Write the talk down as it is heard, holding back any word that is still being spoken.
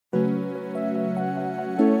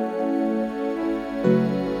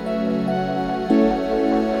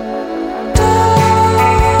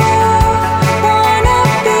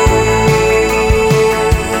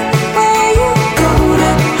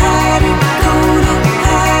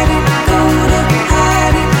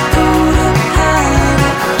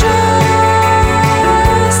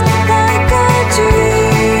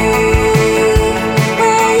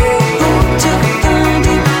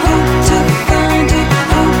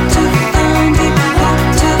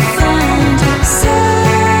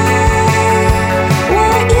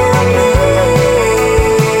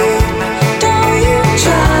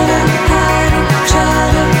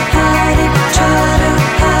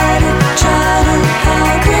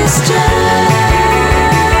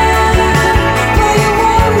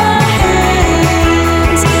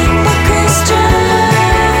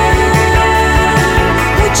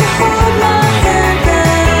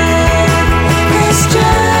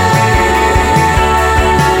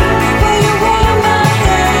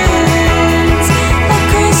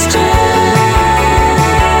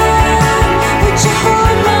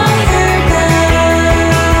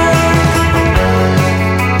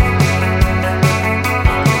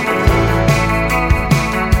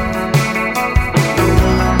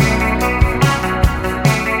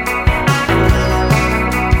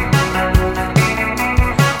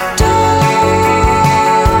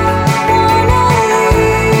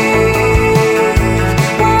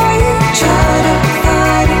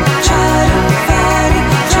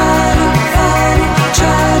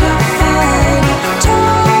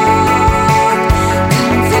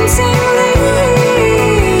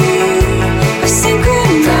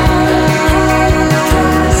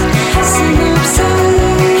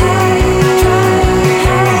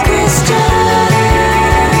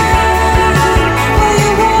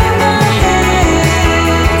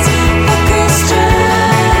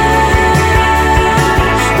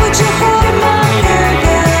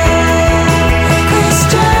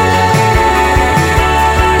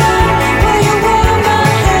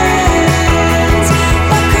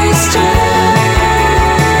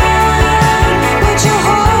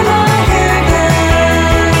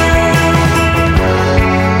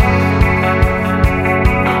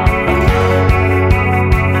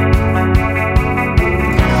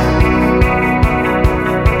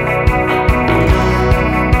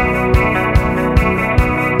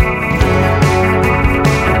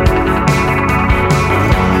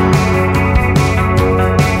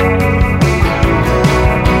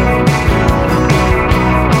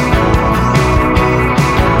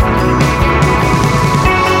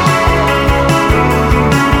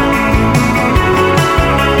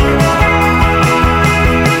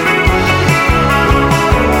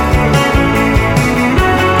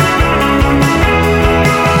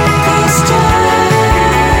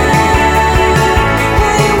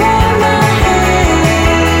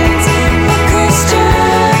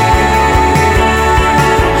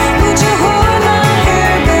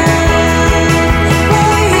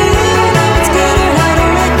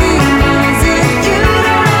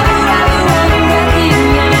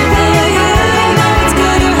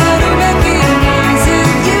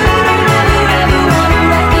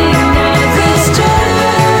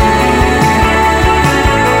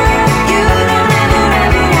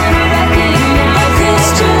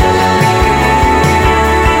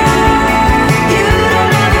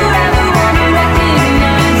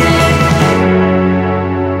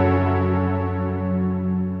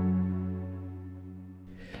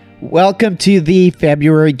Welcome to the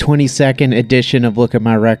February 22nd edition of Look at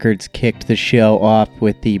My Records. Kicked the show off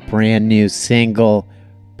with the brand new single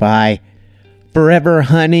by Forever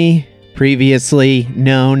Honey, previously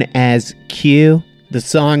known as Q. The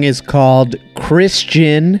song is called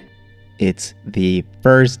Christian. It's the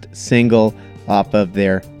first single off of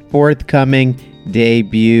their forthcoming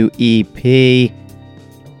debut EP,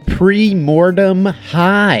 Pre-Mortem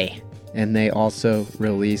High. And they also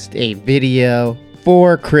released a video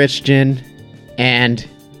for Christian, and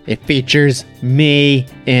it features me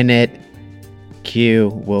in it. Q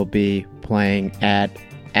will be playing at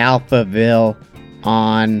Alphaville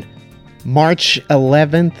on March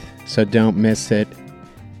 11th, so don't miss it.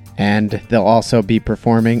 And they'll also be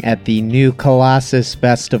performing at the New Colossus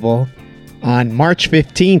Festival on March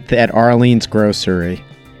 15th at Arlene's Grocery.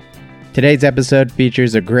 Today's episode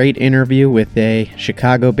features a great interview with a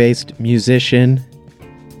Chicago-based musician,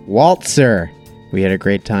 Waltzer. We had a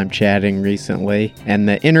great time chatting recently, and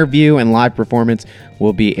the interview and live performance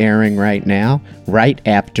will be airing right now, right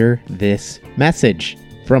after this message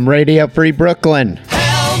from Radio Free Brooklyn.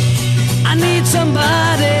 Help! I need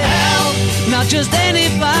somebody. Help! Not just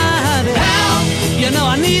anybody. Help! You know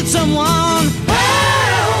I need someone.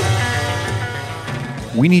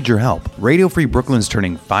 We need your help. Radio Free Brooklyn's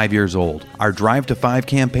turning 5 years old. Our Drive to 5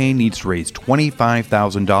 campaign needs to raise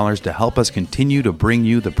 $25,000 to help us continue to bring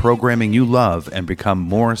you the programming you love and become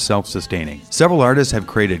more self-sustaining. Several artists have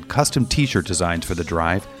created custom t-shirt designs for the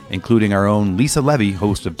drive, including our own Lisa Levy,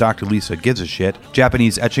 host of Dr. Lisa Gives a Shit,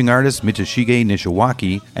 Japanese etching artist Mitsushige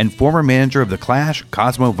Nishiwaki, and former manager of The Clash,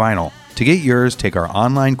 Cosmo Vinyl. To get yours, take our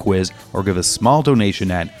online quiz or give a small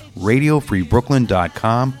donation at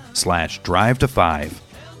radiofreebrooklyn.com/drive to 5.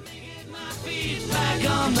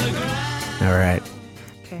 All right.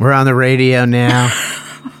 Okay. We're on the radio now.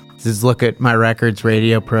 This is Look at My Records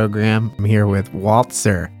radio program. I'm here with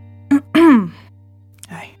Waltzer.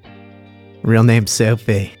 Hi. Real name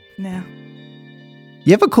Sophie. No.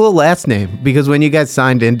 You have a cool last name, because when you guys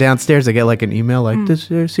signed in downstairs, I get like an email like, this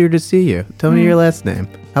is here to see you. Tell me your last name.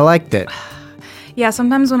 I liked it. Yeah,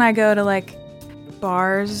 sometimes when I go to like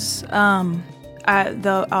bars,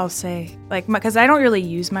 I'll say like, because I don't really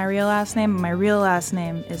use my real last name. My real last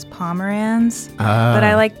name is Pomerantz, but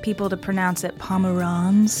I like people to pronounce it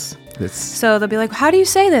Pomerantz. So they'll be like, how do you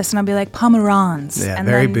say this? And I'll be like, Pomerantz. Yeah, and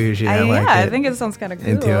very bougie. I like it. I think it sounds kind of cool.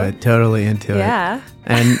 Into it. Totally into it. Yeah.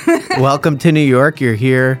 And welcome to New York. You're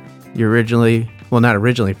here. You're originally, well, not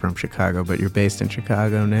originally from Chicago, but you're based in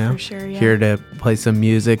Chicago now. For sure, yeah. Here to play some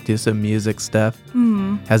music, do some music stuff.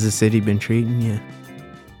 Mm-hmm. How's the city been treating you?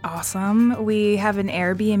 Awesome. We have an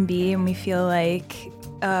Airbnb and we feel like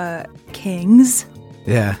kings.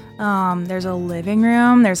 Yeah. There's a living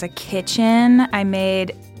room. There's a kitchen. I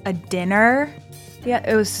made a dinner. Yeah,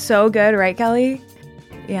 it was so good, right, Kelly?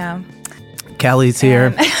 Yeah. Kelly's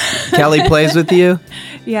here. Kelly plays with you?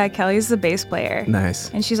 Yeah, Kelly's the bass player. Nice.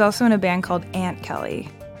 And she's also in a band called Aunt Kelly.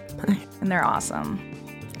 And they're awesome.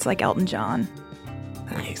 It's like Elton John.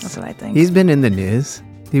 Nice. That's what I think. He's been in the news.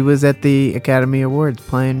 He was at the Academy Awards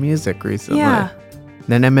playing music recently. Yeah.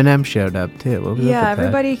 Then Eminem showed up, too. What was up with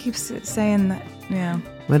everybody keeps saying that. Yeah.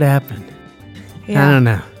 What happened? Yeah. I don't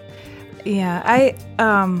know. Yeah,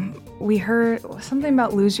 we heard something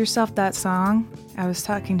about Lose Yourself, that song. I was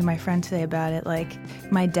talking to my friend today about it. Like,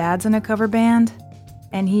 my dad's in a cover band,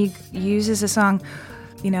 and he uses a song,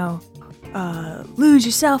 Lose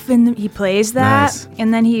Yourself, and he plays that, nice.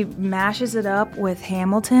 And then he mashes it up with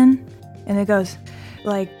Hamilton, and it goes,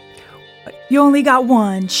 like, you only got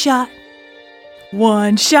one shot,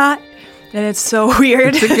 and it's so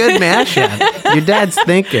weird. It's a good mashup. Your dad's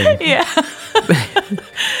thinking. Yeah.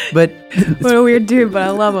 But what a weird dude, but I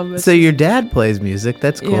love him. So your dad plays music.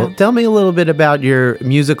 That's cool. Yeah. Tell me a little bit about your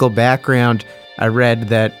musical background. I read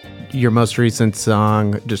that your most recent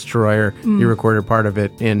song, Destroyer, you recorded part of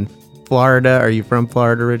it in Florida. Are you from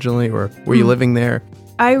Florida originally, or were you living there?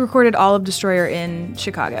 I recorded all of Destroyer in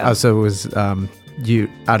Chicago. Oh, so it was I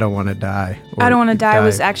Don't Want to Die. I Don't Want to Die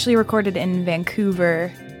was actually recorded in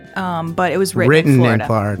Vancouver, but it was written in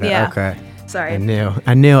Florida. Yeah. Okay. Sorry.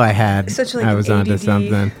 I knew I had. Such like I was onto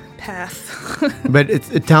something. Path. But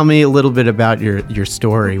tell me a little bit about your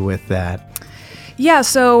story with that. Yeah,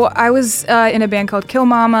 so I was in a band called Kill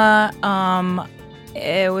Mama.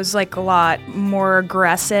 It was like a lot more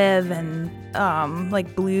aggressive and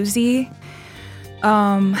like bluesy.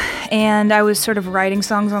 And I was sort of writing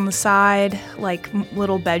songs on the side, like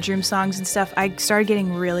little bedroom songs and stuff. I started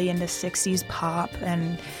getting really into 60s pop,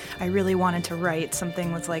 and I really wanted to write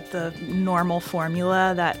something with like the normal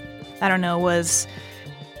formula that, I don't know, was,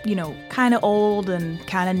 kind of old and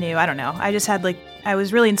kind of new. I don't know. I just had I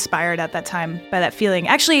was really inspired at that time by that feeling.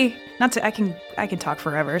 Actually, not to, I can talk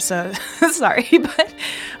forever, so sorry, but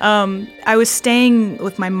I was staying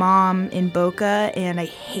with my mom in Boca, and I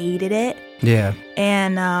hated it. Yeah.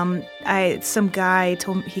 And some guy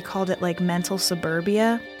told me, he called it like mental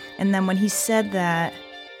suburbia, and then when he said that,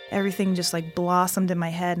 everything just like blossomed in my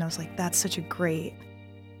head, and I was like, that's such a great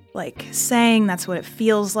like saying. That's what it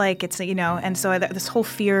feels like. It's, you know, and so this whole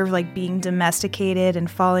fear of like being domesticated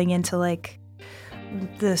and falling into like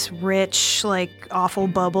this rich, like awful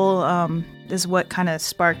bubble is what kind of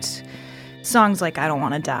sparked songs like I Don't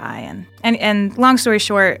Want to Die. And long story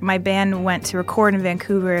short, my band went to record in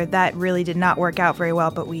Vancouver. That really did not work out very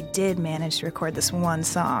well, but we did manage to record this one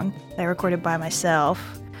song that I recorded by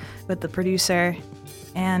myself with the producer.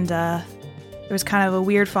 And it was kind of a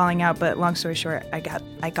weird falling out, but long story short, I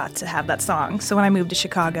got to have that song. So when I moved to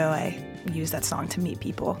Chicago, I used that song to meet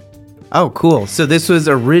people. Oh, cool. So this was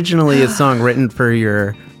originally a song written for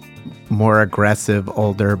your more aggressive,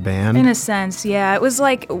 older band? In a sense, yeah. It was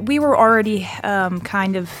like we were already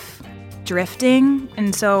kind of drifting,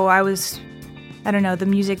 and so I don't know, the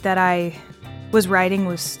music that I was writing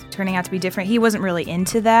was turning out to be different. He wasn't really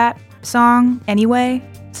into that song anyway,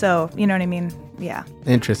 so you know what I mean? Yeah.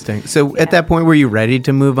 Interesting. So at that point, were you ready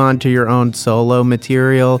to move on to your own solo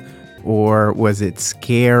material? Or was it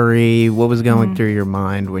scary? What was going through your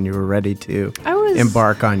mind when you were ready to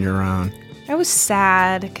embark on your own? I was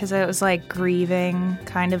sad because I was like grieving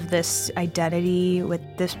kind of this identity with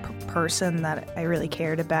this person that I really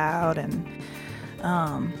cared about. And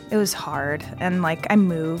it was hard. And like I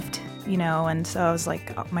moved, you know, and so I was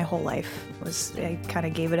like, my whole life I kind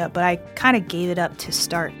of gave it up. But I kind of gave it up to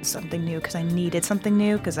start something new because I needed something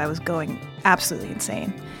new because I was going absolutely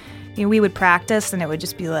insane. You know, we would practice and it would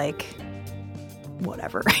just be like,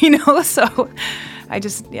 whatever, you know? So I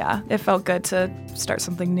just, it felt good to start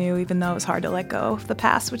something new, even though it was hard to let go of the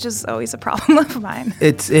past, which is always a problem of mine.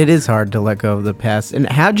 It is hard to let go of the past. And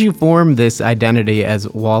how'd you form this identity as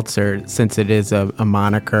Waltzer, since it is a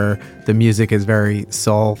moniker? The music is very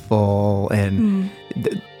soulful and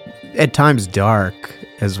at times dark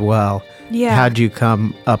as well. Yeah. How'd you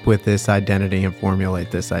come up with this identity and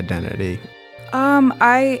formulate this identity?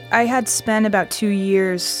 I had spent about 2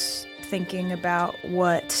 years thinking about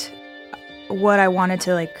what I wanted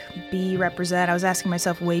to like represent. I was asking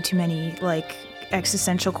myself way too many like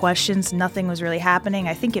existential questions. Nothing was really happening.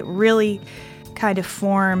 I think it really kind of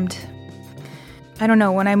formed, I don't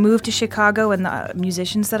know, when I moved to Chicago and the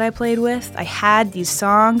musicians that I played with, I had these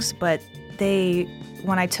songs, but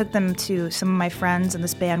when I took them to some of my friends in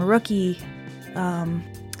this band Rookie,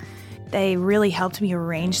 they really helped me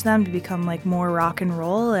arrange them to become like more rock and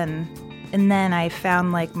roll, and then I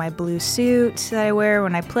found like my blue suit that I wear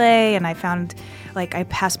when I play, and I found like I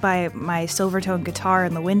passed by my Silvertone guitar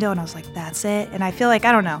in the window and I was like, that's it. And I feel like,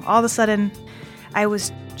 I don't know, all of a sudden I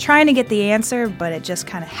was trying to get the answer, but it just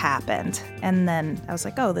kind of happened. And then I was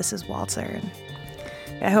like, oh, this is Waltzer. And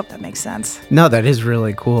I hope that makes sense. No, that is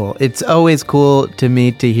really cool. It's always cool to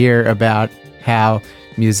me to hear about how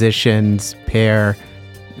musicians pair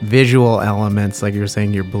visual elements, like you were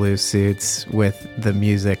saying, your blue suits, with the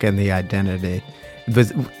music and the identity.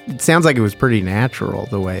 It sounds like it was pretty natural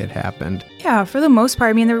the way it happened. Yeah, for the most part.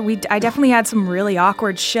 I mean, I definitely had some really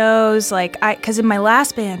awkward shows. Because in my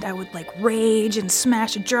last band, I would like rage and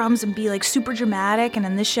smash the drums and be like super dramatic. And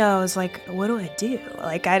in this show, I was like, what do I do?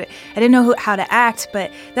 Like, I didn't know how to act. But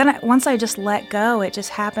then once I just let go, it just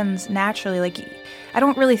happens naturally. Like, I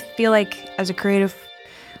don't really feel like as a creative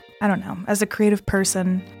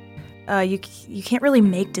person, you can't really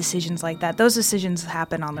make decisions like that. Those decisions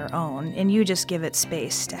happen on their own, and you just give it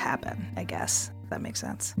space to happen, I guess. If that makes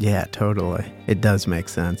sense. Yeah, totally. It does make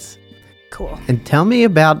sense. Cool. And tell me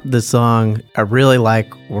about the song. I really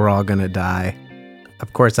like We're All Gonna Die.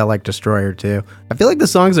 Of course, I like Destroyer too. I feel like the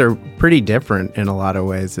songs are pretty different in a lot of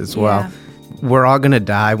ways as well. We're All Gonna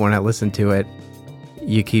Die, when I listen to it,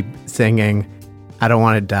 you keep singing, I don't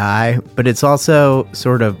want to die, but it's also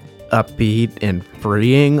sort of upbeat and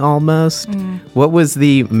freeing almost. What was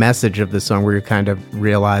the message of the song where you're kind of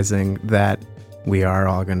realizing that we are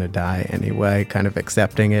all going to die anyway, kind of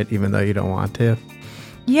accepting it even though you don't want to?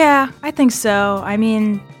 Yeah, I think so. I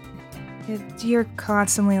mean, you're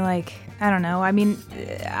constantly like, I don't know. I mean,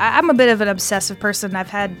 I'm a bit of an obsessive person. I've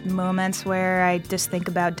had moments where I just think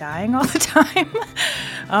about dying all the time.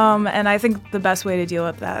 And I think the best way to deal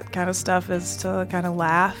with that kind of stuff is to kind of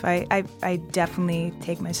laugh. I definitely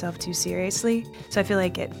take myself too seriously. So I feel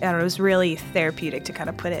like it was really therapeutic to kind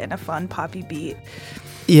of put it in a fun poppy beat.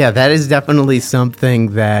 Yeah, that is definitely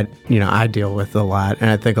something that, I deal with a lot.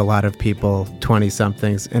 And I think a lot of people,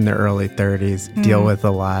 20-somethings in their early 30s, deal with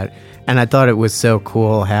a lot. And I thought it was so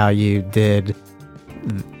cool how you did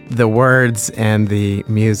the words and the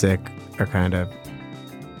music are kind of,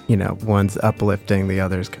 one's uplifting, the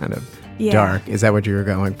other's kind of dark. Is that what you were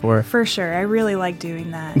going for? For sure. I really like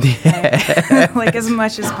doing that. Like as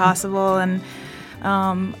much as possible. And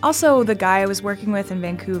also the guy I was working with in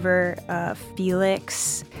Vancouver,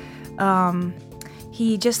 Felix,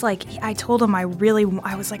 he just I told him I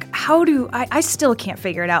was like, I still can't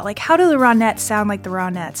figure it out. Like, how do the Ronettes sound like the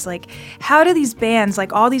Ronettes? Like, how do these bands,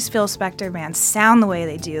 like all these Phil Spector bands, sound the way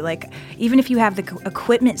they do? Like, even if you have the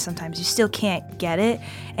equipment, sometimes you still can't get it.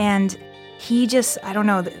 And he just, I don't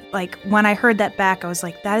know, like when I heard that back, I was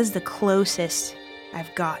like, that is the closest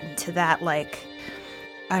I've gotten to that, like,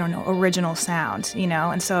 I don't know, original sound,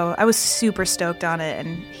 And so I was super stoked on it.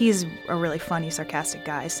 And he's a really funny, sarcastic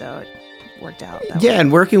guy, so it worked out that way.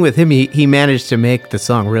 And working with him, he managed to make the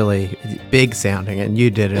song really big sounding, and you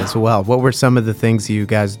did it as well. What were some of the things you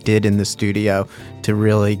guys did in the studio to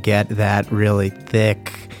really get that really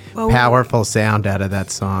thick, powerful sound out of that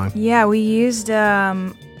song? Yeah, we used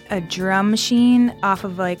a drum machine off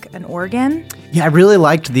of like an organ. Yeah, I really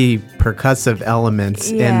liked the percussive elements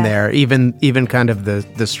in there. Even kind of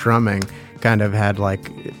the strumming kind of had like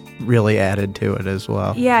really added to it as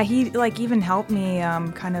well. Yeah, he like even helped me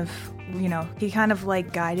he kind of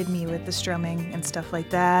like guided me with the strumming and stuff like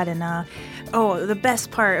that. And the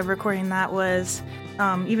best part of recording that was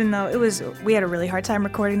even though we had a really hard time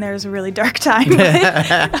recording there, it was a really dark time.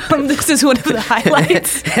 This is one of the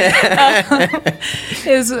highlights.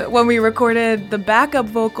 Is when we recorded the backup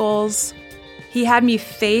vocals, he had me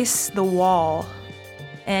face the wall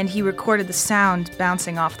and he recorded the sound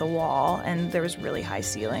bouncing off the wall, and there was really high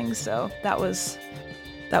ceilings, so that was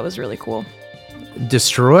really cool.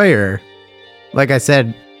 Destroyer, like I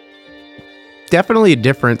said, definitely a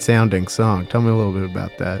different sounding song. Tell me a little bit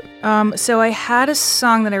about that. So I had a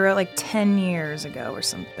song that I wrote like 10 years ago or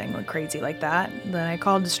something like crazy like that I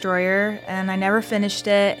called Destroyer, and I never finished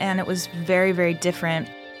it, and it was very, very different.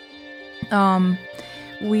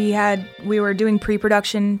 We were doing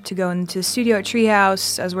pre-production to go into the studio at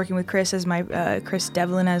Treehouse. I was working with Chris Chris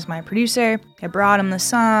Devlin as my producer. I brought him the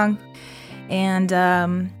song, and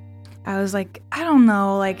I was like, I don't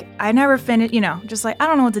know, like, I never finished, just like, I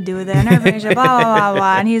don't know what to do with it. I never finished it, blah, blah, blah,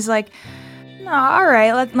 blah. And he's like, no, all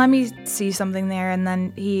right, let me see something there. And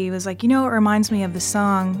then he was like, it reminds me of the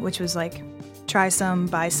song, which was like, Try Some,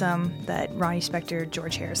 Buy Some, that Ronnie Spector,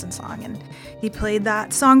 George Harrison song. And he played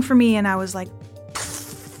that song for me, and I was like,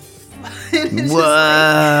 whoa.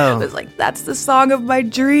 I was like, that's the song of my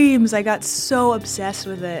dreams. I got so obsessed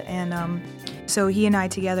with it. And, so he and I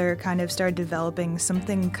together kind of started developing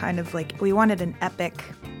something kind of like, we wanted an epic,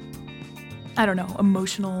 I don't know,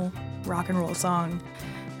 emotional rock and roll song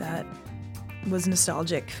that was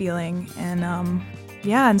nostalgic feeling. And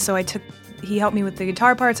and so he helped me with the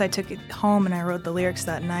guitar parts. I took it home and I wrote the lyrics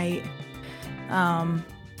that night.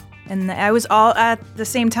 And I was all, at the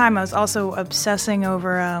same time, I was also obsessing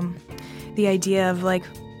over the idea of like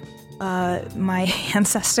my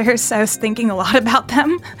ancestors. I was thinking a lot about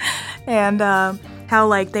them. And how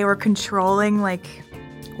like they were controlling like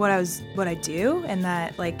what I do, and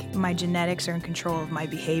that like my genetics are in control of my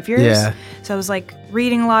behaviors. Yeah. So I was like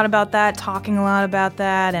reading a lot about that, talking a lot about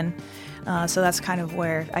that, and so that's kind of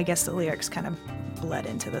where I guess the lyrics kind of bled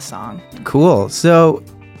into the song. Cool. So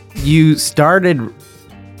you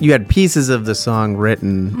had pieces of the song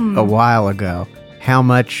written a while ago. How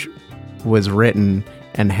much was written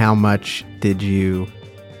and how much did you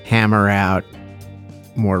hammer out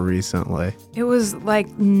more recently? It was like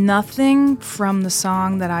nothing from the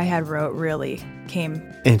song that I had wrote really came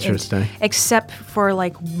interesting, except for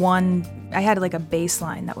like one. I had like a bass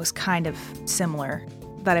line that was kind of similar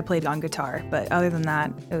that I played on guitar, but other than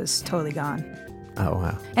that, it was totally gone. Oh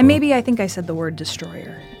wow! And maybe I think I said the word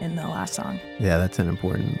destroyer in the last song. Yeah, that's an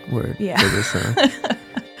important word for this song. I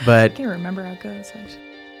But can't remember how it goes.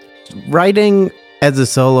 Actually. Writing as a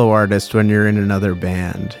solo artist when you're in another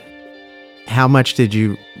band, how much did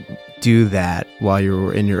you do that while you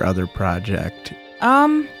were in your other project?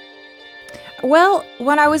 Well,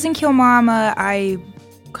 when I was in Kill Mama, I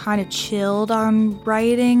kind of chilled on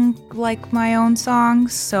writing like my own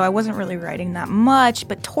songs, so I wasn't really writing that much,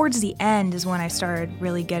 but towards the end is when I started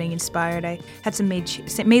really getting inspired. I had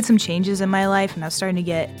made some changes in my life, and I was starting to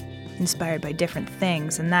get inspired by different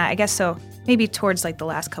things, and that, I guess, so maybe towards like the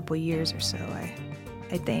last couple of years or so,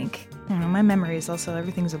 I think. I don't know, my memory is also,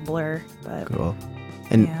 everything's a blur, but cool.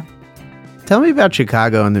 And yeah. Tell me about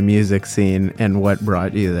Chicago and the music scene and what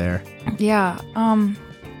brought you there. Yeah,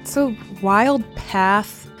 it's a wild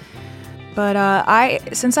path, but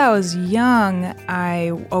since I was young,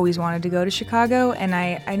 I always wanted to go to Chicago, and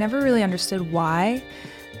I never really understood why.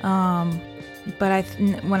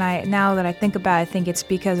 now that I think about it, I think it's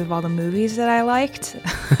because of all the movies that I liked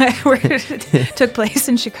where it took place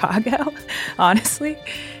in Chicago, honestly.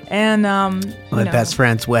 And My Best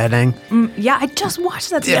Friend's Wedding. Yeah, I just watched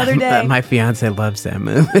that the other day. My fiance loves that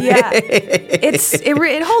movie. Yeah,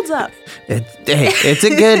 it holds up. It's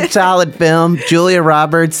a good, solid film. Julia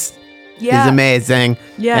Roberts is amazing.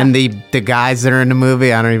 Yeah. And the guys that are in the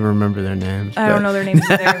movie, I don't even remember their names. I don't know their names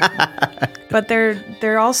either. But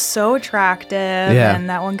they're all so attractive. Yeah. And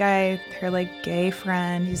that one guy, her like gay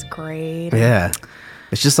friend, he's great. Yeah.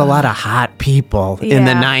 It's just a lot of hot people in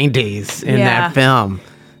the 90s in that film.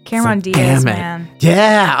 Cameron It's like, Diaz, damn it. man.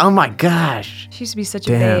 Yeah. Oh my gosh. She used to be such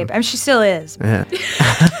a babe. I mean, she still is. Yeah.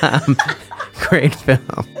 Great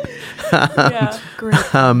film. Yeah, great.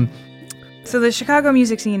 So the Chicago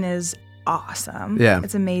music scene is awesome. Yeah.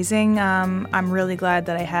 It's amazing. I'm really glad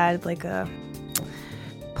that I had like a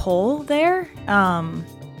pull there.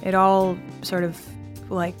 It all sort of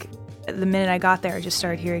like the minute I got there, I just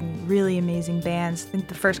started hearing really amazing bands. I think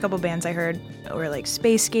the first couple bands I heard were like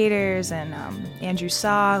Space Skaters and Andrew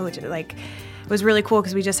Saw, which like was really cool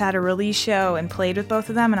because we just had a release show and played with both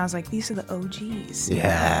of them, and I was like, these are the OGs.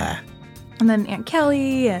 Yeah. And then Aunt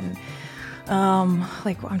Kelly and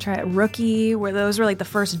Rookie, where those were like the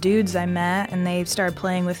first dudes I met, and they started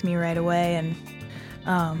playing with me right away, and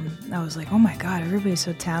I was like, oh my god, everybody's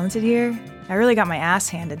so talented here. I really got my ass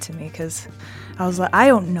handed to me because I was like, I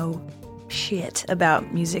don't know shit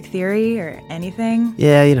about music theory or anything.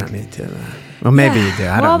 Yeah, you don't need to. Well, maybe you do.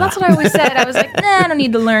 I don't know. Well, that's what I always said. I was like, I don't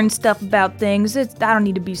need to learn stuff about things. I don't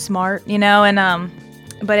need to be smart, you know? And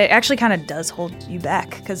but it actually kind of does hold you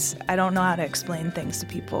back because I don't know how to explain things to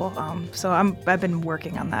people. So I've been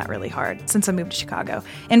working on that really hard since I moved to Chicago.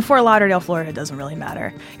 In Fort Lauderdale, Florida, it doesn't really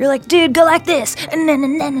matter. You're like, dude, go like this, and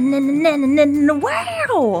then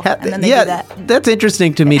wow, and then they do that. That's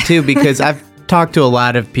interesting to me too because I've talked to a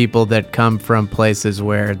lot of people that come from places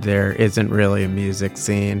where there isn't really a music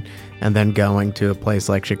scene, and then going to a place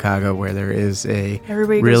like Chicago where there is a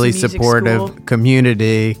Everybody goes to really music supportive school.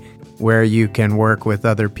 community where you can work with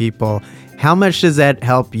other people. How much does that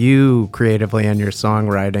help you creatively in your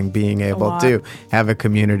songwriting, being able lot. to have a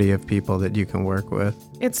community of people that you can work with?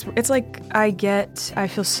 It's like I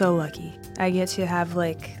feel so lucky. I get to have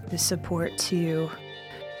like the support to,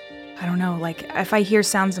 I don't know, like if I hear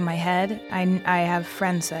sounds in my head, I have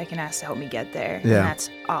friends that I can ask to help me get there. Yeah. And that's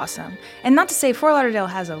awesome. And not to say Fort Lauderdale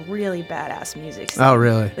has a really badass music scene. Oh,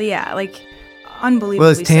 really? Yeah, like unbelievably Well,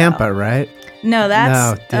 it's Tampa, so. right? No,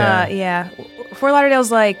 that's, No, yeah. yeah. Fort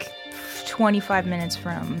Lauderdale's like 25 minutes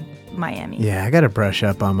from Miami. Yeah, I got to brush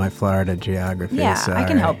up on my Florida geography. Yeah, I can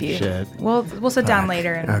Sorry. help you. Shit. We'll sit down Fuck.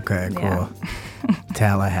 later. And, Okay, cool. yeah.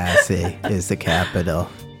 Tallahassee is the capital.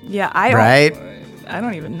 Yeah, Right? I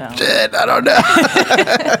don't even know. Shit, I don't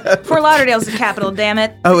know. Fort Lauderdale's the capital, damn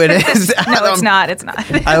it. Oh, it is? No, it's not. It's not.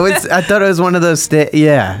 I thought it was one of those states.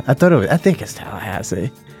 Yeah, I think it's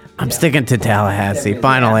Tallahassee. I'm sticking to Tallahassee.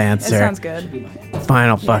 Final It answer. sounds good.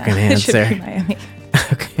 Final fucking It should answer. be Miami.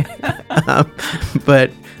 Okay.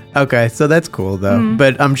 But okay, so that's cool though. Mm-hmm.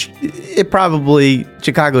 But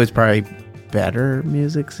Chicago is probably better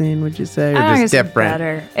music scene. Would you say, or I don't think just it's different?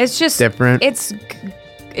 better. It's just Different?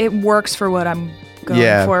 It works for what I'm going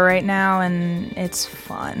Yeah. for right now, and it's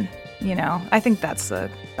fun. You know, I think that's the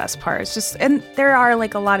best part. It's just, and there are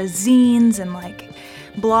like a lot of zines and like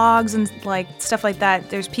blogs and like stuff like that.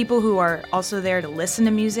 There's people who are also there to listen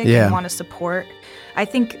to music Yeah. and want to support. I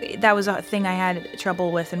think that was a thing I had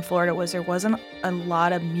trouble with in Florida, was there wasn't a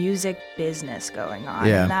lot of music business going on.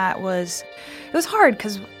 Yeah. And it was hard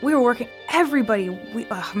because we were working,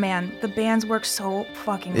 the bands work so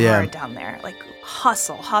fucking Yeah. hard down there. Like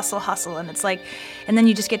hustle. And it's like, and then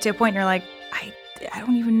you just get to a point and you're like, I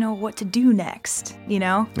don't even know what to do next. You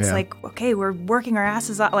know, it's Yeah. like, okay, we're working our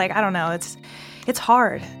asses off. Like, I don't know. It's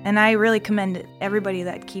hard. And I really commend everybody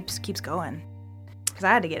that keeps going. Because I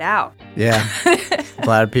had to get out. Yeah, a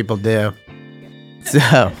lot of people do.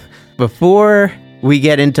 So, before we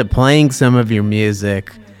get into playing some of your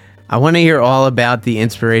music, I want to hear all about the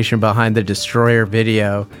inspiration behind the Destroyer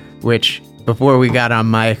video, which, before we got on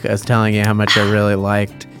mic, I was telling you how much I really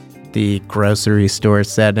liked the grocery store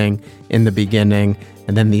setting in the beginning,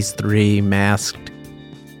 and then these three masked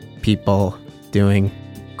people doing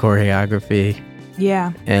choreography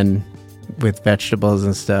Yeah. and with vegetables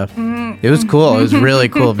and stuff. It was cool. It was a really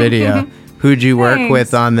cool video. Who'd you work Thanks.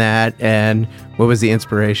 with on that, and what was the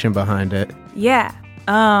inspiration behind it? Yeah.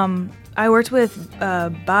 I worked with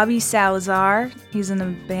Bobby Salazar. He's in a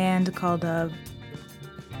band called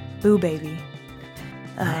Boo Baby.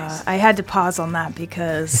 I had to pause on that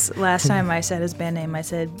because last time I said his band name, I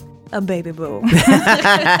said a baby boo.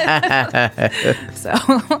 So,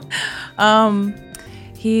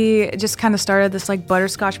 he just kind of started this like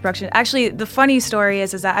butterscotch production. Actually, the funny story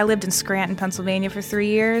is that I lived in Scranton, Pennsylvania for 3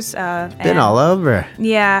 years. Been all over.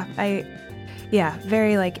 Yeah,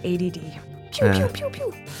 very like ADD. Pew, pew, pew,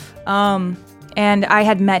 pew. And I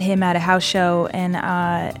had met him at a house show, and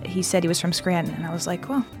he said he was from Scranton, and I was like,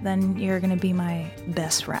 well, then you're gonna be my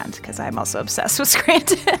best friend, because I'm also obsessed with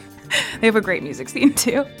Scranton. They have a great music scene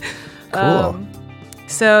too. Cool.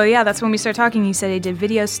 So yeah, that's when we started talking. He said he did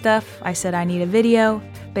video stuff. I said I need a video.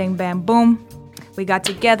 Bang, bam, boom. We got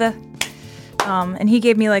together, and he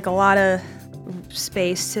gave me like a lot of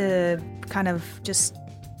space to kind of just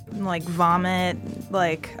like vomit,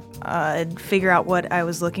 like figure out what I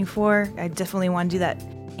was looking for. I definitely want to do that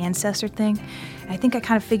ancestor thing. I think I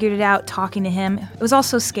kind of figured it out talking to him. It was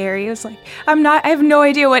also scary. It was like, I have no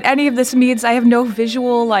idea what any of this means. I have no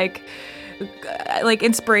visual like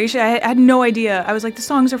inspiration. I had no idea. I was like, the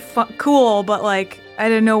songs are cool, but like I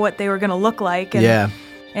didn't know what they were gonna look like. And, Yeah.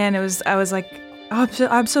 And I was like, oh,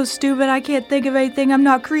 I'm so stupid. I can't think of anything. I'm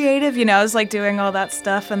not creative. You know, I was like doing all that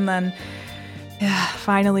stuff, and then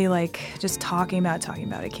finally, like just talking about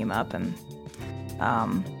it came up, and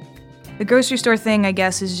the grocery store thing, I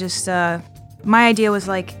guess, is just my idea was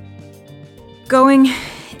like going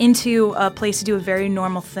into a place to do a very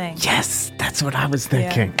normal thing. Yes, that's what I was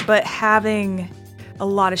thinking. Yeah, but having a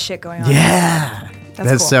lot of shit going on. Yeah. That's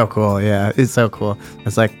cool. so cool. Yeah, it's so cool.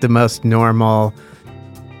 It's like the most normal,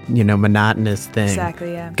 monotonous thing.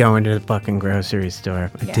 Exactly, yeah. Going to the fucking grocery store.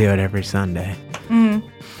 I do it every Sunday. Mm-hmm.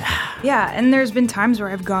 Yeah, and there's been times where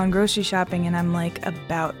I've gone grocery shopping and I'm like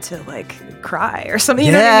about to like cry or something.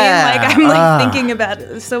 You know what I mean? Like I'm like thinking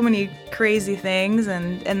about so many crazy things,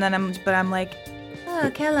 and then I'm like, oh,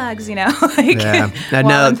 Kellogg's, like. Yeah, I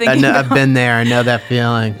know. I've been there. I know that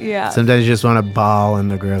feeling. Yeah. Sometimes you just want to bawl in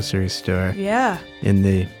the grocery store. Yeah. In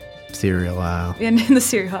the cereal aisle. In the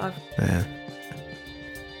cereal aisle. Yeah.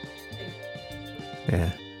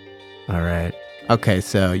 Yeah. All right. Okay,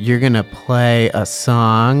 so you're going to play a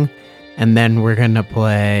song, and then we're going to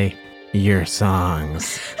play your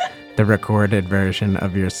songs, the recorded version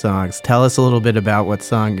of your songs. Tell us a little bit about what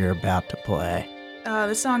song you're about to play.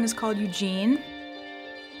 The song is called Eugene.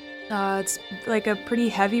 It's like a pretty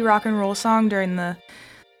heavy rock and roll song during the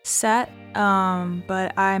set,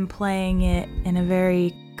 but I'm playing it in a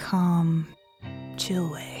very calm,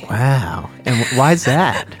 chill way. Wow. And why is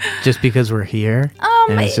that? Just because we're here?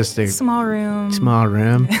 And it's just a small room. Small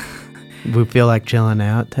room? We feel like chilling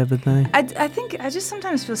out type of thing? I think I just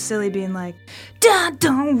sometimes feel silly being like,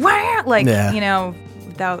 don't wear, like,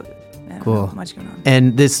 without much going on.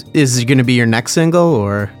 And this is going to be your next single,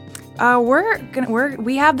 or?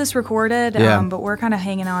 We have this recorded, but we're kind of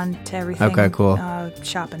hanging on to everything. Okay, cool.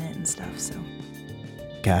 Shopping it and stuff, so.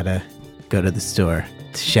 Gotta go to the store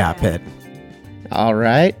to shop it. All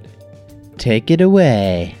right, take it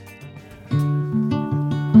away.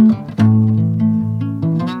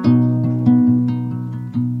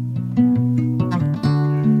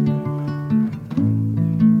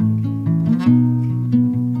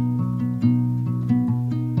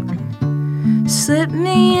 Slip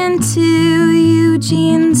me into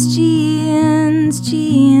Eugene's jeans.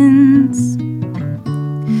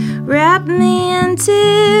 Wrap me into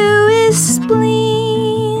his spleen.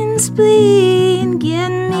 Get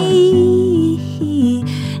me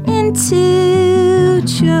into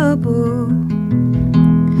trouble.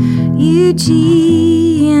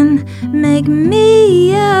 Eugene, make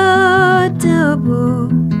me a double.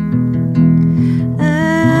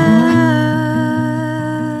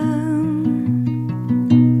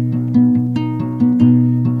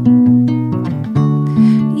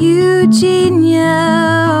 Eugenia,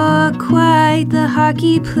 quite the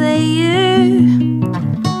hockey player.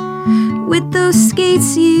 With those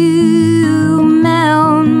skates you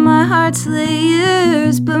melt my heart's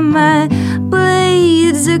layers. But my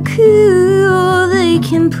blades are cool, they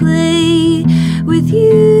can play with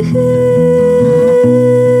you.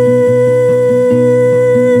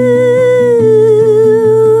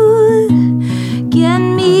 Get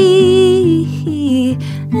me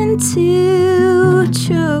into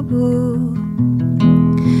trouble.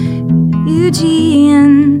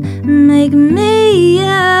 Eugene, make me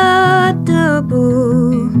a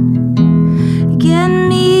double. Get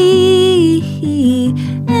me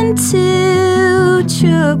into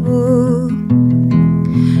trouble.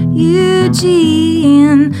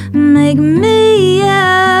 Eugene, make me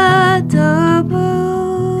a double.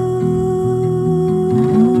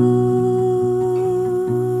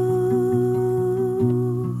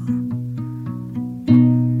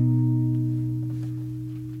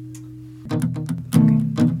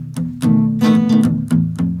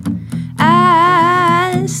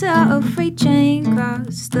 train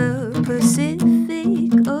crossed the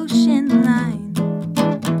Pacific Ocean line.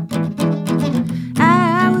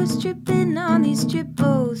 I was tripping on these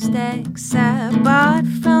triple stacks I bought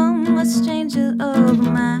from a stranger of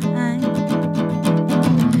mine.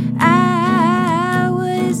 I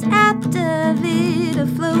was at the Vita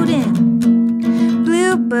floating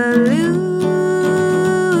blue balloon.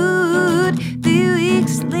 3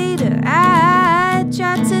 weeks later, I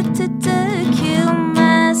tried to kill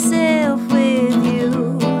myself with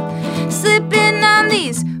you, slipping on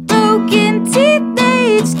these broken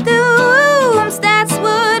teenage dooms. That's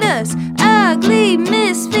what us ugly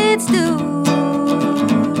misfits do.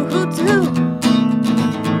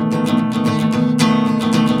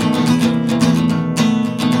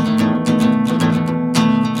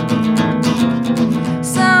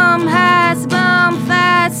 Some heights, bomb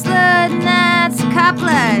fights, flood nights, cop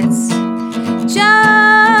lights,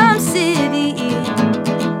 Jump City,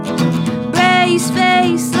 brace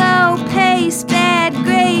face, slow pace, bad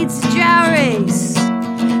grades, dry race,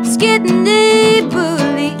 skidney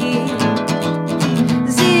bully,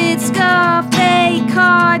 zit scar, fake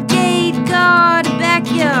card, gate guard,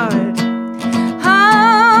 backyard,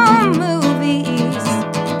 home movies,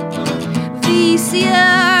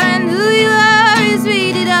 VCR, and who you are is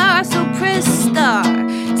rated R, so press star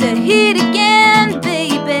to hit again, baby.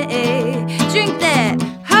 Drink that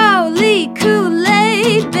holy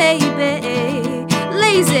Kool-Aid, baby.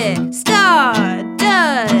 Lazy stardust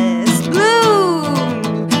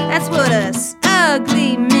bloom. That's what us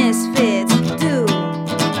ugly misfits do.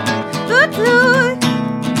 Ooh.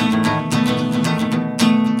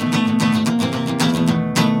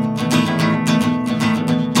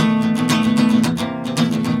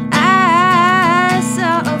 I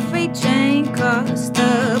saw a freight train cross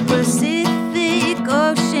the Pacific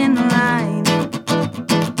Ocean line.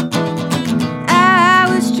 I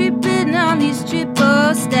was tripping on these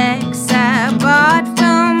triple stacks I bought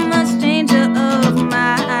from a stranger of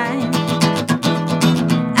mine.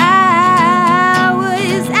 I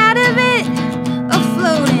was out of it,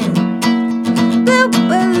 afloating, blue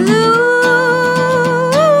balloon.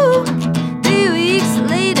 3 weeks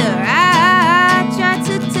later, I tried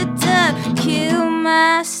to kill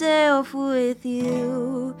myself with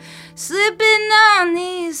you, slipping on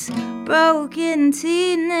these broken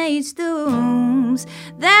teenage dooms.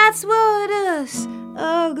 That's what us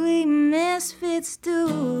ugly misfits do.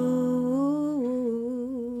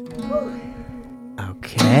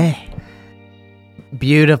 Okay.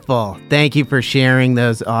 Beautiful. Thank you for sharing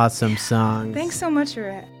those awesome songs. Thanks so much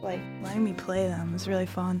for letting me play them. It was really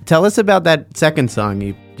fun. Tell us about that second song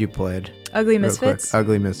you played. Ugly real Misfits. quick.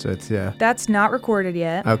 Ugly Misfits, yeah. That's not recorded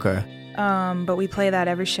yet. Okay. But we play that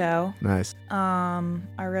every show. Nice. I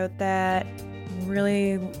wrote that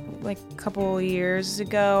really a couple years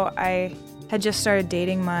ago. I had just started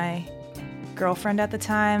dating my girlfriend at the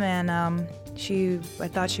time, and I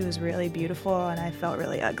thought she was really beautiful, and I felt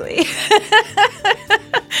really ugly.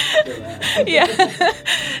 Yeah.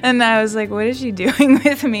 And I was like, what is she doing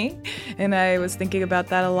with me? And I was thinking about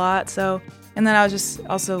that a lot. So, and then I was just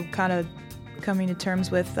also kind of coming to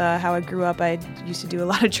terms with how I grew up. I used to do a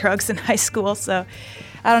lot of drugs in high school, so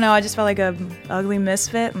I don't know, I just felt like a ugly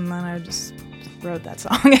misfit, and then I just wrote that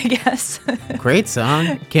song, I guess. Great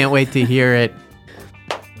song. Can't wait to hear it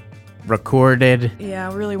recorded. Yeah,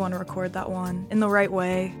 I really want to record that one in the right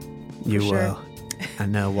way. You for will. sure. I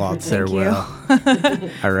know Walter Thank you. will.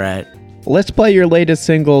 All right. Let's play your latest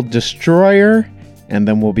single, Destroyer, and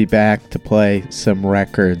then we'll be back to play some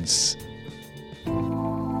records.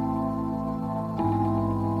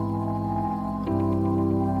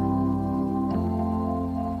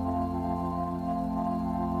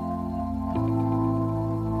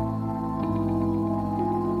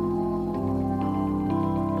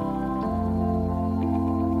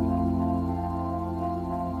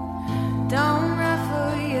 Don't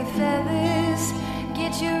ruffle your feathers,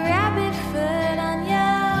 get your rabbit foot on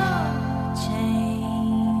your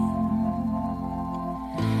chain.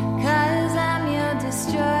 'Cause I'm your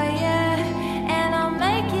destroyer, and I'll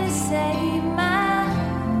make you say my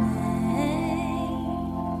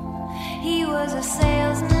name. He was a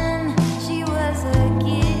salesman, she was a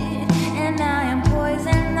kid, and I am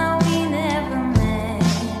poison, though we never met.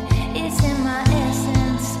 It's in my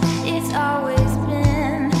essence, it's always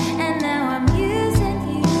been.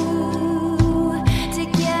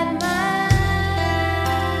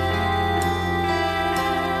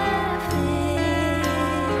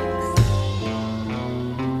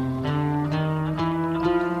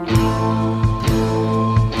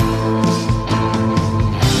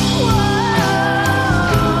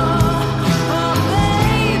 Whoa.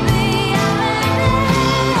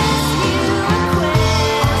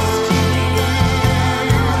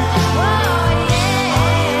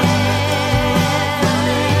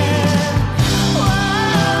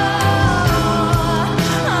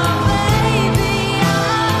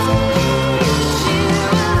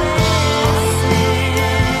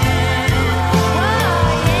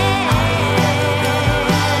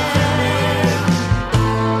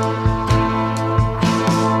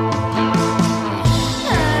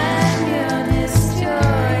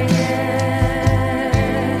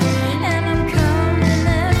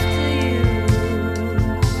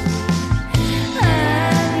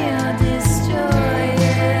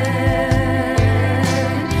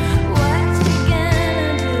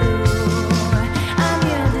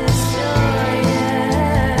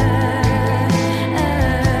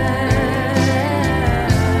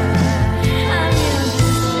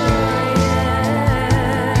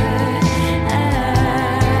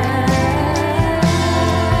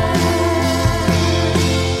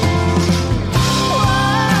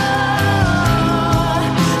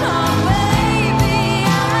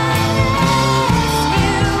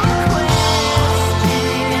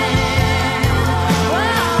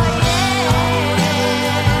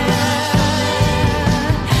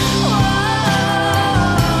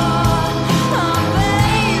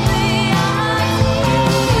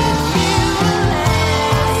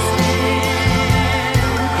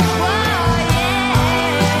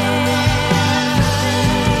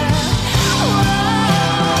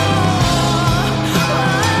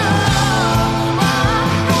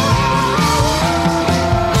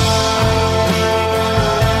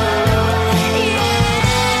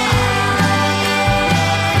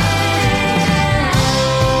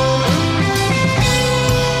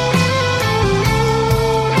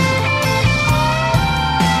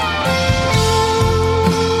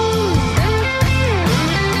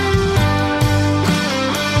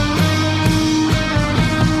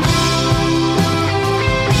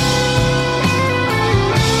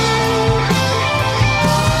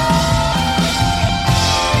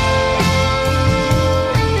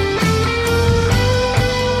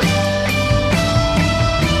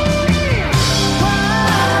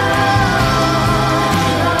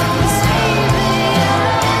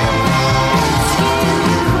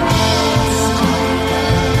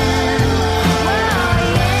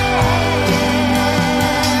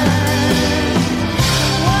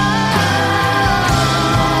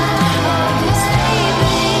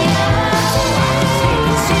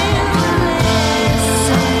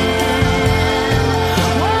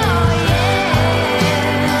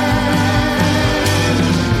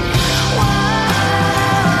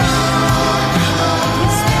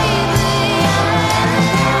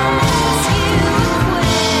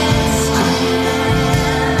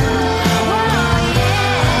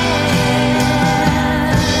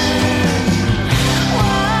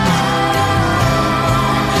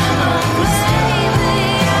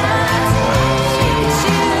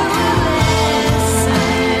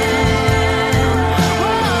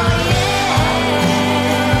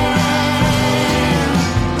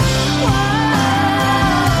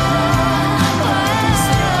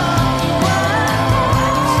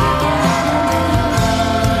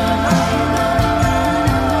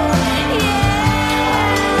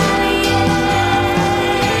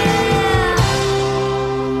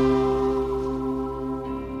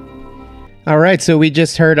 right, so we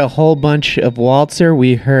just heard a whole bunch of Waltzer.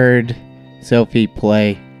 We heard Sophie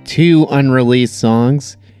play 2 unreleased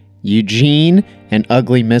songs, Eugene and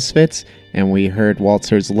Ugly Misfits, and we heard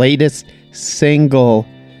Waltzer's latest single,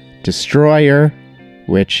 Destroyer,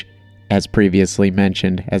 which, as previously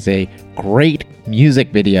mentioned, has a great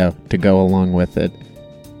music video to go along with it.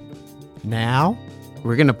 Now,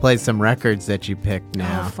 we're going to play some records that you picked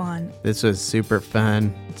now. Oh, fun. This was super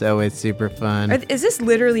fun. It's always super fun. Is this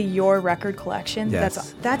literally your record collection?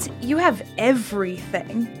 Yes. That's you have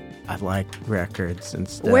everything. I like records and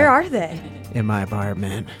stuff. Where are they? In my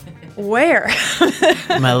apartment. Where?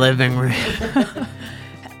 In my living room.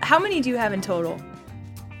 How many do you have in total?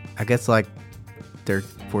 I guess like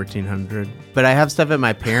 1,400. But I have stuff at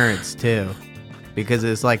my parents' too. Because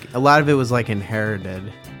it's like, a lot of it was like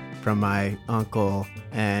inherited from my uncle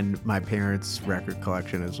and my parents' record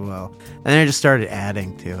collection as well. And then I just started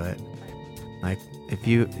adding to it. Like, if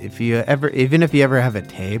you ever, even if you ever have a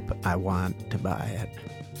tape, I want to buy it.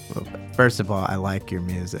 Well, first of all, I like your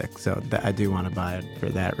music, so I do want to buy it for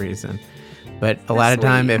that reason. But a lot of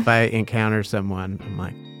time, if I encounter someone, I'm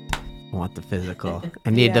like, I want the physical.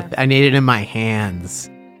 I need it in my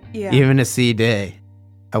hands. Yeah. Even a CD.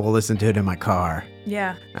 I will listen to it in my car.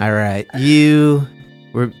 Yeah. All right,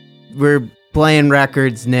 we're playing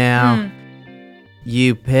records now.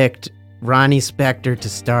 You picked Ronnie Spector to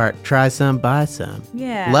start. Try Some, Buy Some.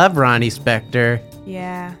 Yeah. Love Ronnie Spector.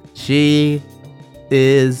 Yeah. She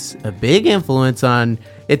is a big influence on...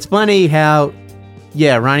 It's funny how,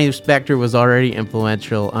 Ronnie Spector was already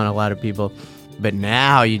influential on a lot of people, but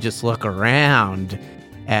now you just look around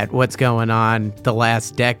at what's going on the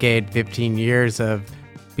last decade, 15 years of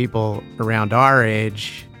people around our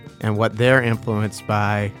age and what they're influenced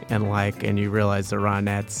by and you realize the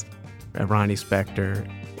Ronettes, Ronnie Spector,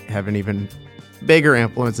 have an even bigger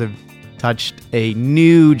influence, have touched a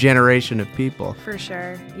new generation of people. For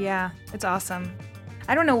sure. Yeah. It's awesome.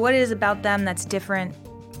 I don't know what it is about them that's different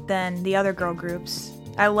than the other girl groups.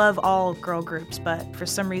 I love all girl groups, but for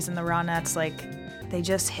some reason the Ronettes, they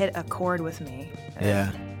just hit a chord with me.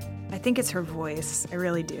 Yeah. I think it's her voice. I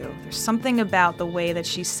really do. There's something about the way that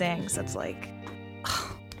she sings that's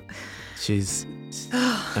She's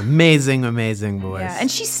amazing, amazing voice. Yeah,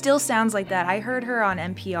 and she still sounds like that. I heard her on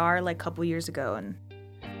NPR a couple years ago, and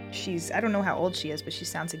I don't know how old she is, but she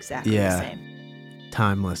sounds exactly the same.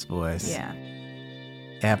 Timeless voice. Yeah.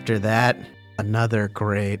 After that, another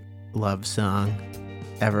great love song,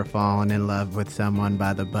 Ever Fallen in Love with Someone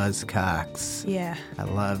by the Buzzcocks. Yeah. I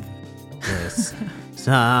love this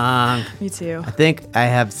song. Me too. I think I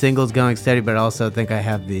have singles going steady, but I also think I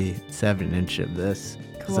have the 7-inch of this.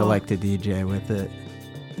 Because I like to DJ with it.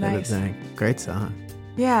 Nice. Thing. Great song.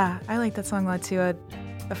 Yeah, I like that song a lot too. A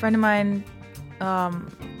friend of mine,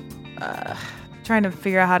 trying to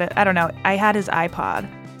figure out how to, I don't know, I had his iPod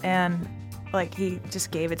and he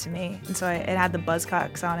just gave it to me. And so it had the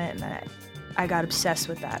Buzzcocks on it, and I got obsessed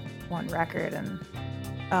with that one record. And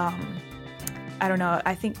I don't know,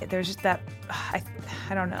 I think there's just that, I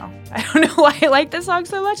don't know. I don't know why I like this song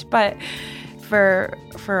so much, but for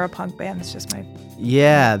a punk band, it's just my...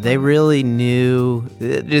 Yeah, they really knew.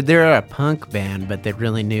 They're a punk band, but they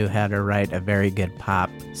really knew how to write a very good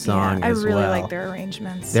pop song as well. I really like their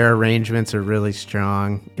arrangements. Their arrangements are really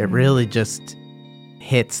strong. It really just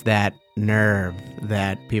hits that nerve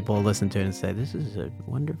that people listen to it and say, this is a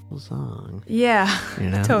wonderful song. Yeah,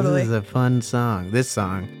 totally. This is a fun song. This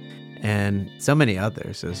song. And so many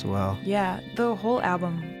others as well. Yeah, the whole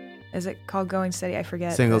album, is it called Going Steady? I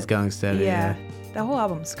forget. Singles Going Steady, yeah. The whole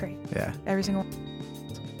album's great. Yeah. Every single one.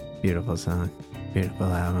 Beautiful song. Beautiful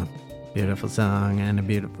album. Beautiful song and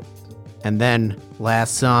And then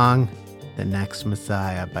last song, The Next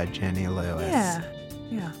Messiah by Jenny Lewis.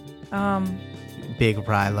 Yeah. Big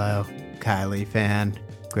Rilo, Kylie fan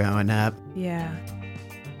growing up. Yeah.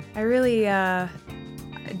 I really I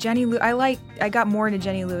got more into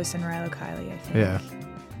Jenny Lewis and Rilo Kiley, I think. Yeah.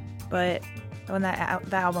 But when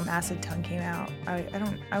that album Acid Tongue came out,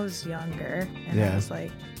 I was younger, and I was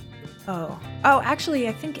like, oh, actually,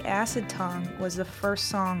 I think Acid Tongue was the first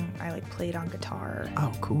song I played on guitar.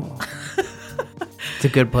 Oh, cool. It's a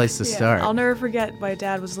good place to start. I'll never forget. My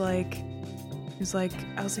dad was like, I was like,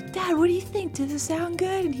 Dad, what do you think? Does this sound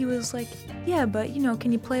good? And he was like, yeah, but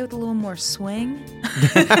can you play with a little more swing?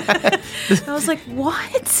 I was like,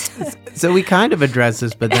 what? So we kind of addressed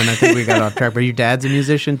this, but then I think we got off track. But your dad's a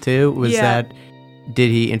musician too?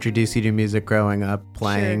 Did he introduce you to music growing up,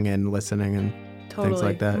 playing and listening and things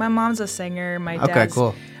like that? My mom's a singer. My dad's, okay,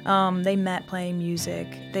 cool. They met playing music.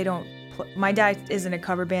 They don't. My dad is in a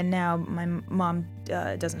cover band now. My mom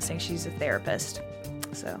doesn't sing. She's a therapist.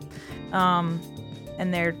 So,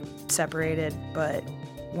 and they're separated, but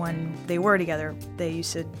when they were together, they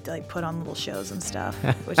used to like put on little shows and stuff,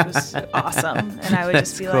 which was awesome. And I would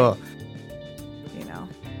just be cool. like, you know.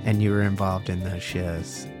 And you were involved in those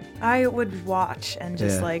shows. I would watch and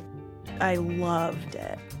just like, I loved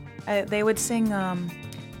it. They would sing,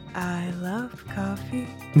 I love coffee,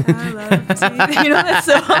 I love tea. You know that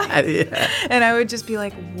song? Yeah. And I would just be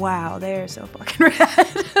like, wow, they are so fucking rad.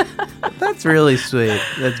 That's really sweet.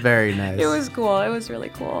 That's very nice. It was cool. It was really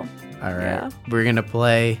cool. All right. Yeah. We're going to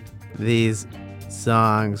play these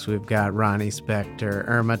songs. We've got Ronnie Spector,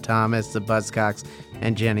 Irma Thomas, the Buzzcocks,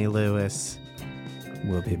 and Jenny Lewis.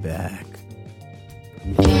 We'll be back.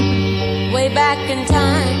 Way back in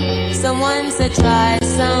time, someone said try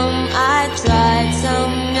some. I tried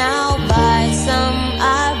some, now buy some.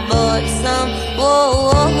 I bought some. Whoa,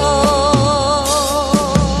 whoa,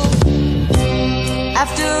 whoa.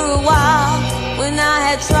 After a while, when I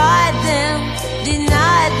had tried them,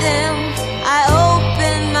 denied them, I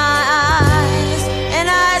opened my eyes and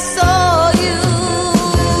I saw you.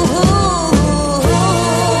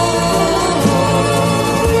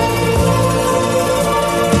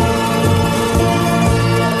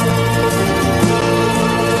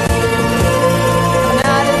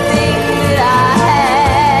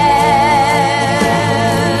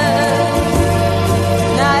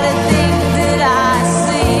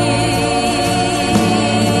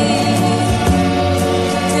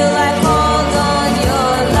 Till I called on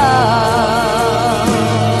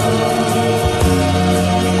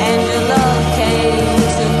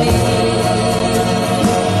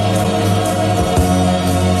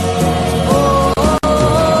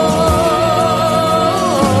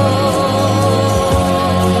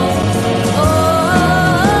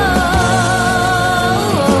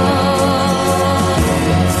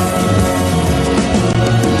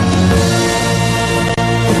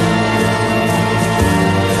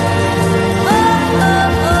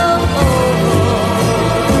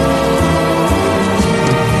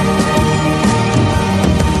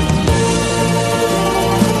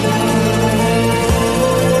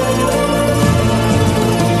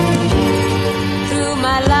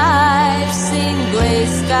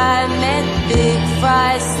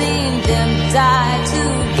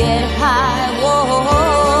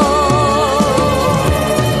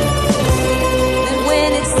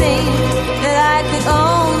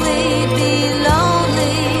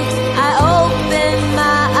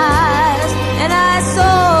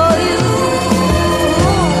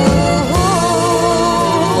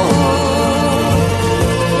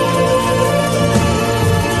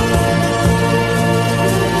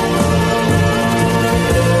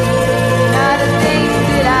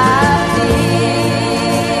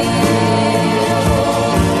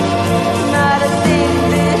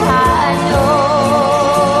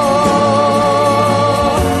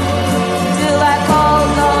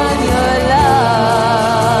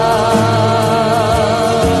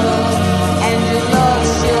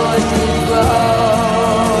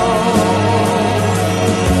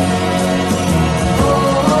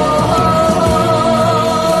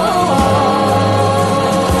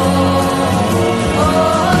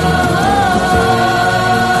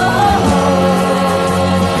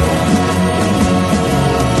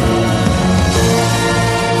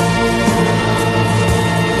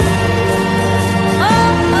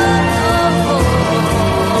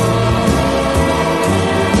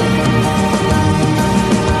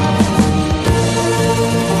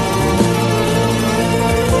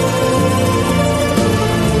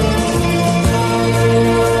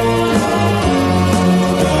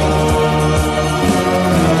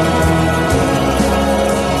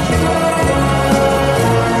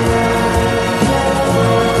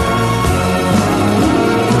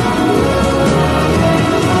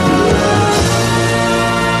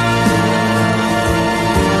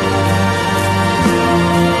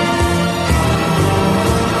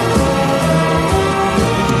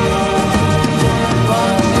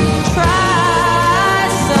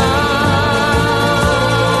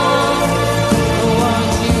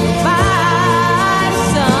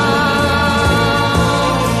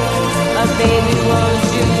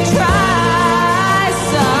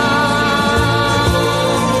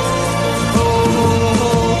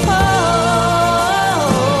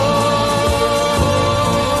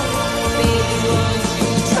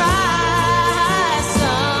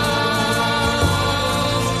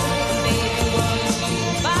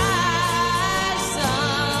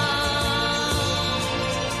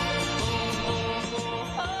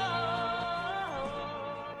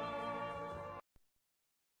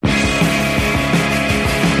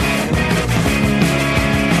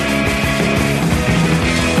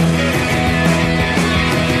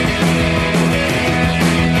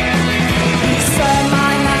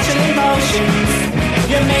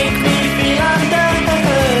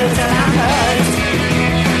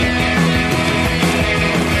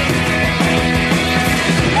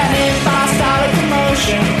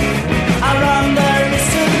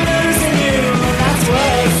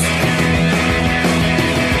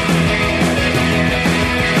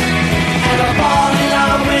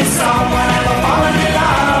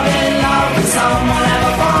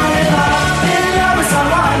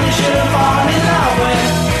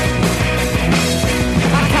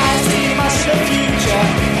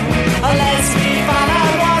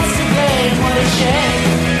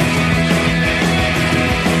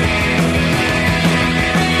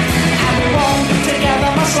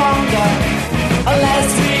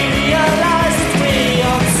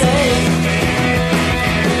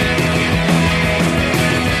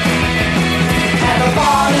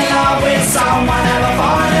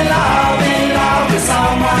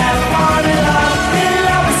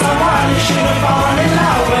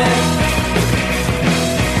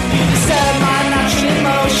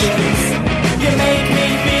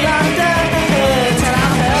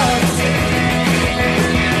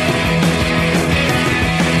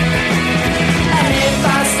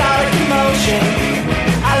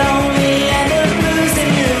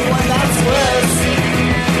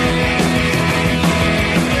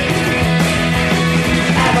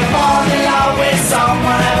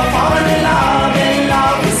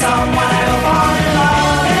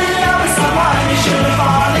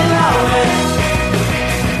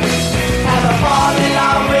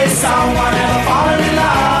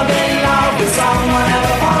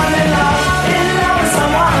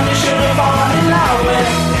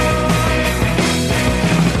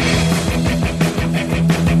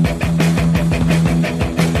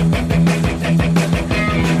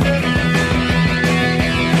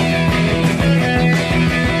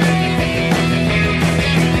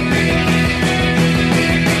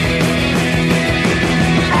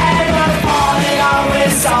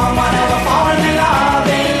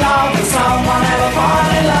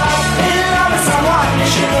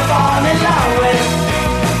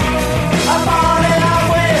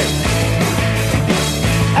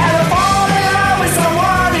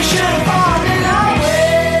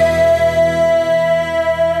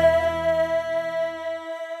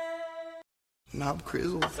Bob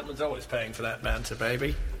Crizzle. Someone's always paying for that banter,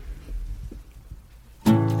 baby.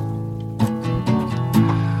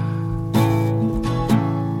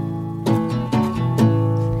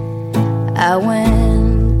 I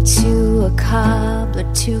went to a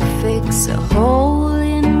cobbler to fix a hole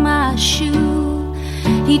in my shoe.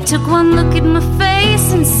 He took one look at my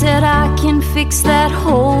face and said, I can fix that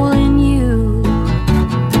hole in you.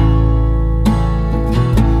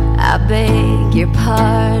 I beg your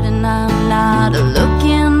pardon, I'm not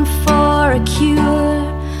looking for a cure.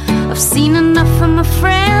 I've seen enough of my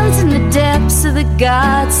friends in the depths of the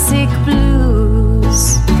God-sick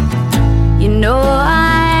blues. You know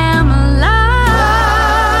I am a liar.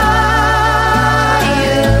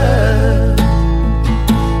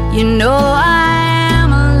 You know I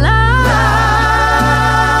am a liar.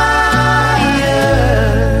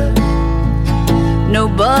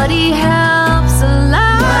 Nobody helps a liar.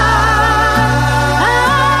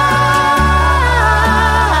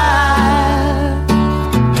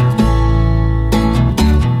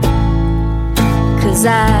 'Cause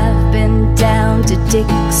I've been down to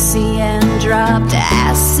Dixie and dropped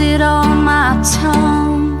acid on my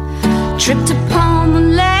tongue, tripped upon the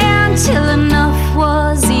land till enough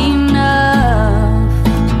was enough.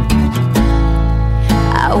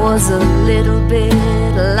 I was a little bit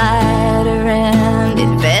lighter and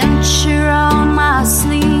adventure on my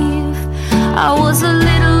sleeve. I was a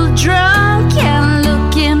little drunk and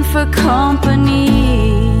looking for company.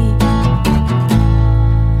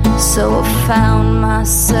 So I found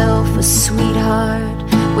myself a sweetheart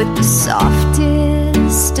with the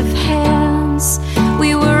softest of hands.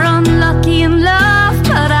 We were unlucky in love,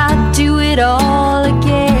 but I'd do it all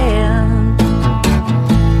again.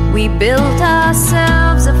 We built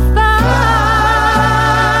ourselves a fire.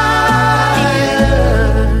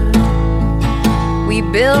 We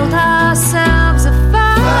built ourselves a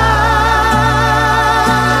fire.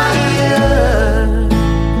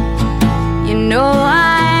 You know I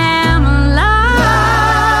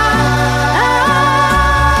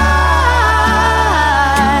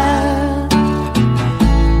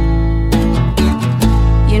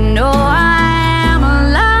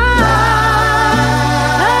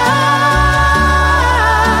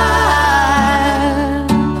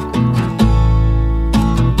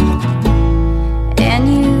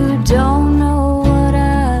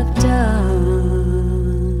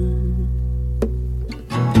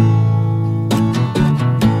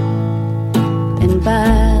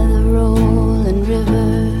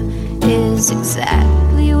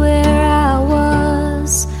exactly where I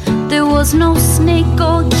was. There was no snake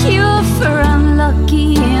or cure for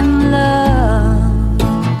unlucky in love.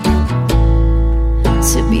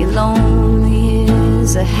 To be lonely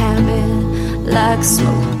is a habit, like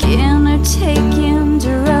smoking or taking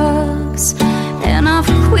drugs. And I've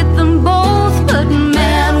quit them both, but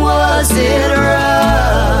man, was it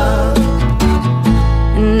rough.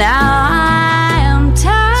 And now I am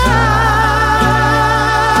tired.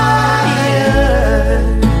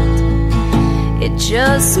 It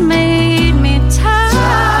just made me tired.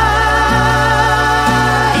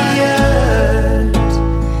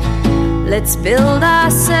 Let's build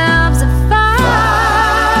ourselves a fire.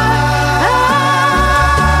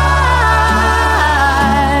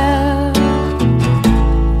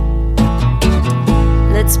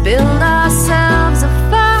 Let's build ourselves a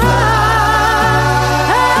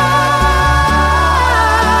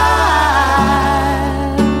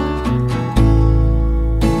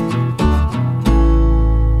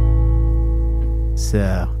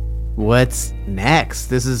So, what's next?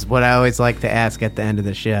 This is what I always like to ask at the end of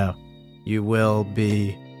the show. You will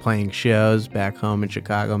be playing shows back home in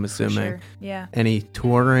Chicago, I'm assuming. Sure. Yeah. Any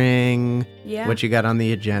touring? Yeah. What you got on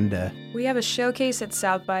the agenda? We have a showcase at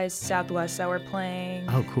South by Southwest that we're playing.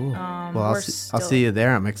 Oh, cool. I'll I'll see you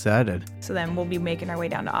there. I'm excited. So then we'll be making our way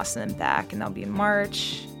down to Austin and back, and that'll be in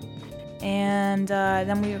March. And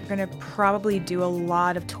then we're going to probably do a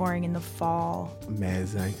lot of touring in the fall.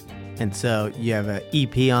 Amazing. And so you have an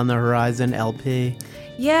EP on the horizon, LP?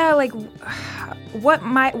 Yeah, like what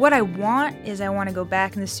I want is I want to go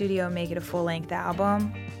back in the studio and make it a full-length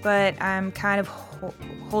album, but I'm kind of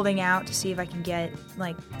holding out to see if I can get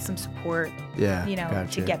like some support, gotcha.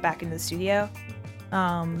 to get back into the studio.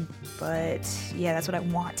 But yeah, that's what I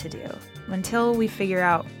want to do. Until we figure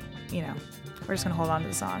out, we're just gonna hold on to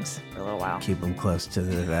the songs for a little while. Keep them close to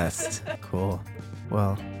the vest. Cool.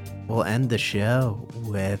 Well, we'll end the show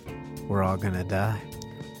with "We're All Gonna Die."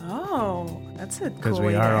 Oh, that's a cool Because way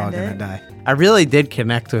we to are all end gonna it. die. I really did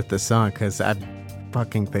connect with the song because I'm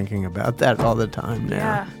fucking thinking about that all the time now.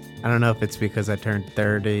 Yeah. I don't know if it's because I turned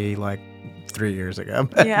 30 like 3 years ago.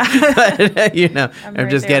 Yeah. But, you know, I'm I'm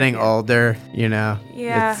right just there getting with you. older, you know.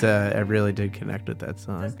 Yeah. It's, I really did connect with that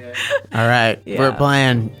song. All right. Yeah. We're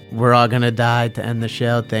playing We're All Gonna Die to end the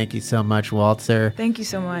show. Thank you so much, Walter. Thank you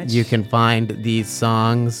so much. You can find these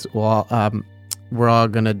songs, We're All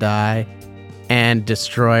Gonna Die and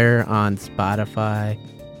Destroyer on Spotify,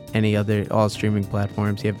 any other all streaming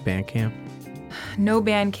platforms. You have Bandcamp. No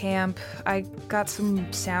Bandcamp. I got some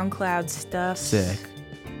SoundCloud stuff. Sick.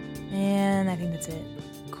 And I think that's it.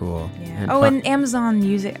 Cool. Yeah. And Amazon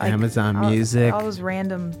Music. Amazon Music. All those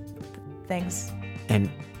random things. And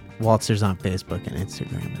Walter's on Facebook and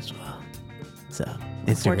Instagram as well. So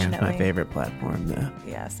Instagram's my Unfortunately. favorite platform, though.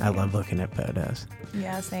 Yeah, I same. love looking at photos.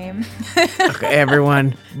 Yeah, same. Okay,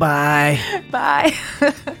 everyone. Bye. Bye.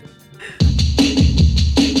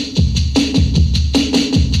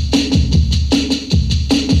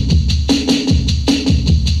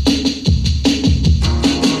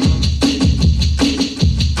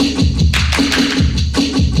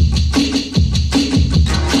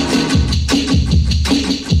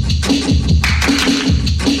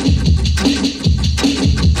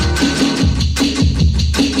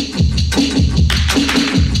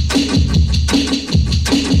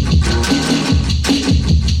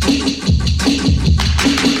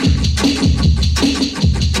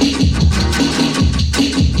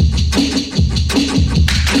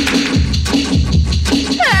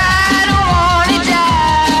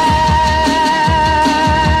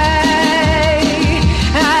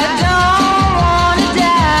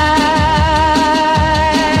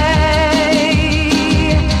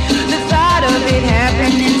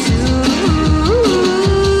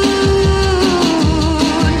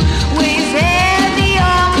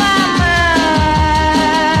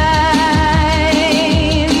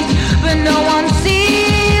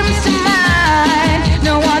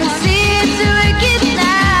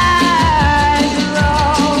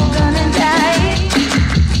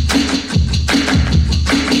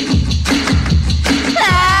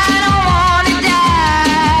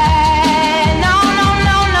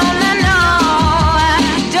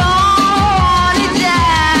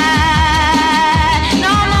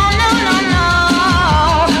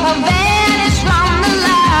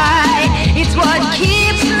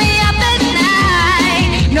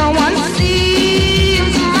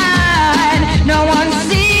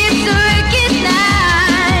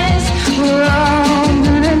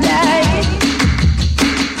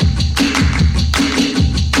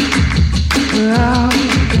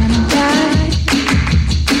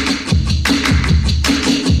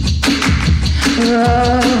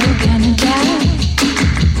 Oh